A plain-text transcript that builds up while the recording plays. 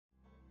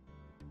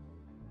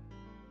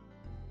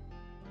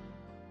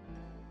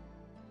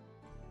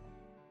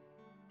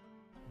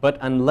But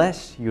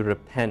unless you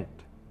repent,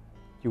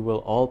 you will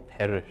all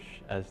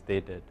perish as they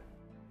did.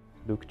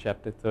 Luke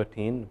chapter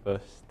 13,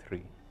 verse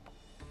 3.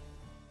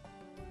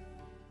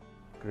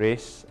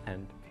 Grace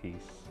and peace.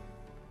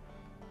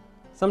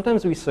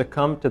 Sometimes we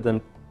succumb to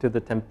the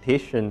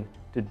temptation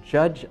to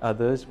judge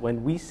others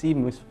when we see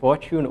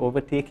misfortune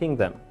overtaking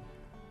them.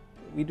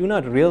 We do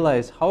not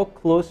realize how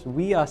close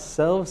we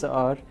ourselves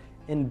are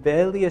in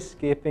barely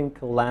escaping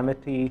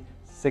calamity,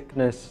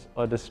 sickness,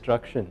 or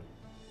destruction.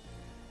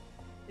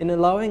 In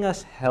allowing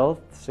us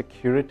health,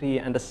 security,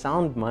 and a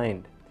sound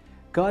mind,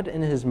 God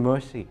in His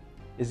mercy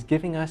is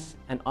giving us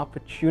an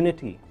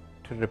opportunity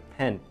to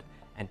repent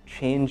and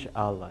change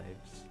our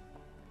lives.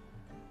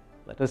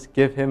 Let us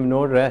give Him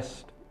no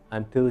rest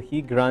until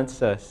He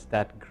grants us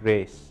that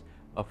grace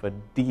of a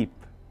deep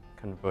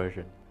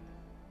conversion.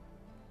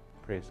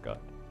 Praise God.